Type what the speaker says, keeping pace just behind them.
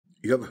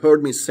You have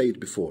heard me say it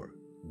before.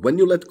 When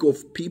you let go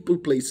of people,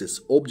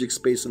 places, objects,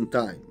 space and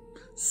time,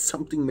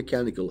 something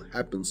mechanical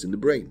happens in the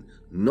brain,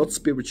 not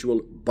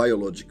spiritual,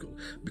 biological.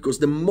 Because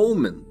the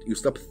moment you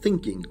stop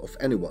thinking of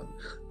anyone,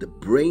 the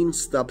brain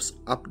stops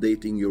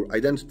updating your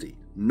identity.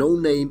 No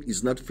name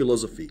is not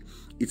philosophy.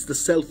 It's the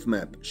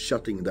self-map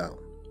shutting down.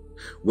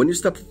 When you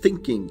stop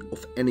thinking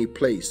of any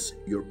place,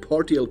 your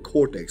parietal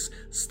cortex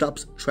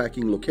stops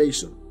tracking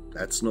location.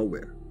 That's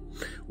nowhere.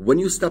 When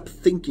you stop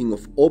thinking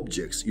of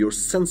objects, your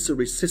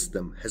sensory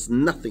system has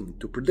nothing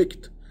to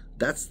predict.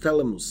 That's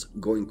thalamus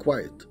going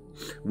quiet.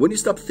 When you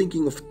stop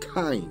thinking of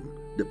time,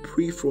 the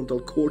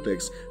prefrontal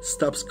cortex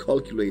stops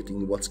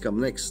calculating what's come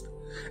next.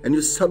 And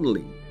you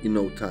suddenly, in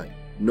no time,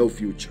 no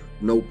future,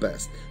 no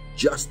past,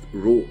 just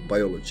raw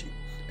biology.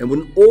 And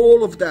when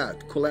all of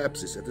that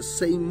collapses at the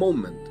same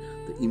moment,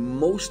 the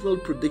emotional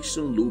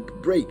prediction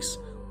loop breaks.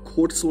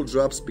 Cortisol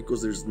drops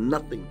because there's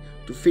nothing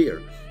to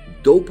fear.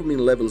 Dopamine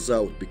levels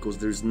out because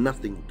there is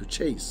nothing to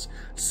chase.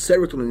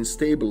 Serotonin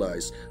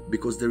stabilizes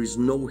because there is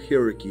no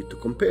hierarchy to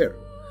compare.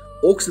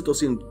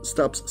 Oxytocin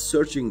stops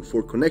searching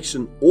for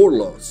connection or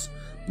loss.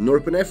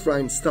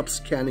 Norepinephrine stops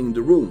scanning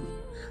the room.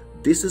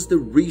 This is the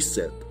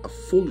reset, a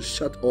full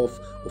shut off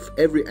of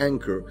every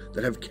anchor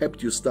that have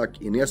kept you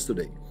stuck in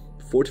yesterday.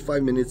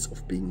 45 minutes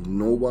of being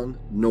no one,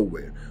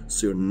 nowhere,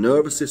 so your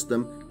nervous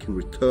system can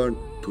return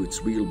to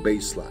its real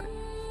baseline.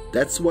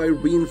 That's why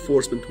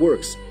reinforcement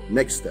works.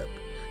 Next step.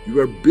 You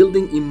are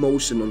building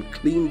emotion on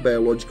clean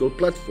biological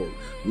platform,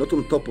 not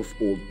on top of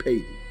old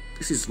pain.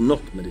 This is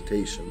not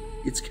meditation,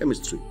 it's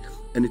chemistry,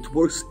 and it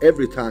works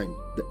every time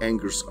the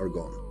angers are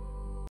gone.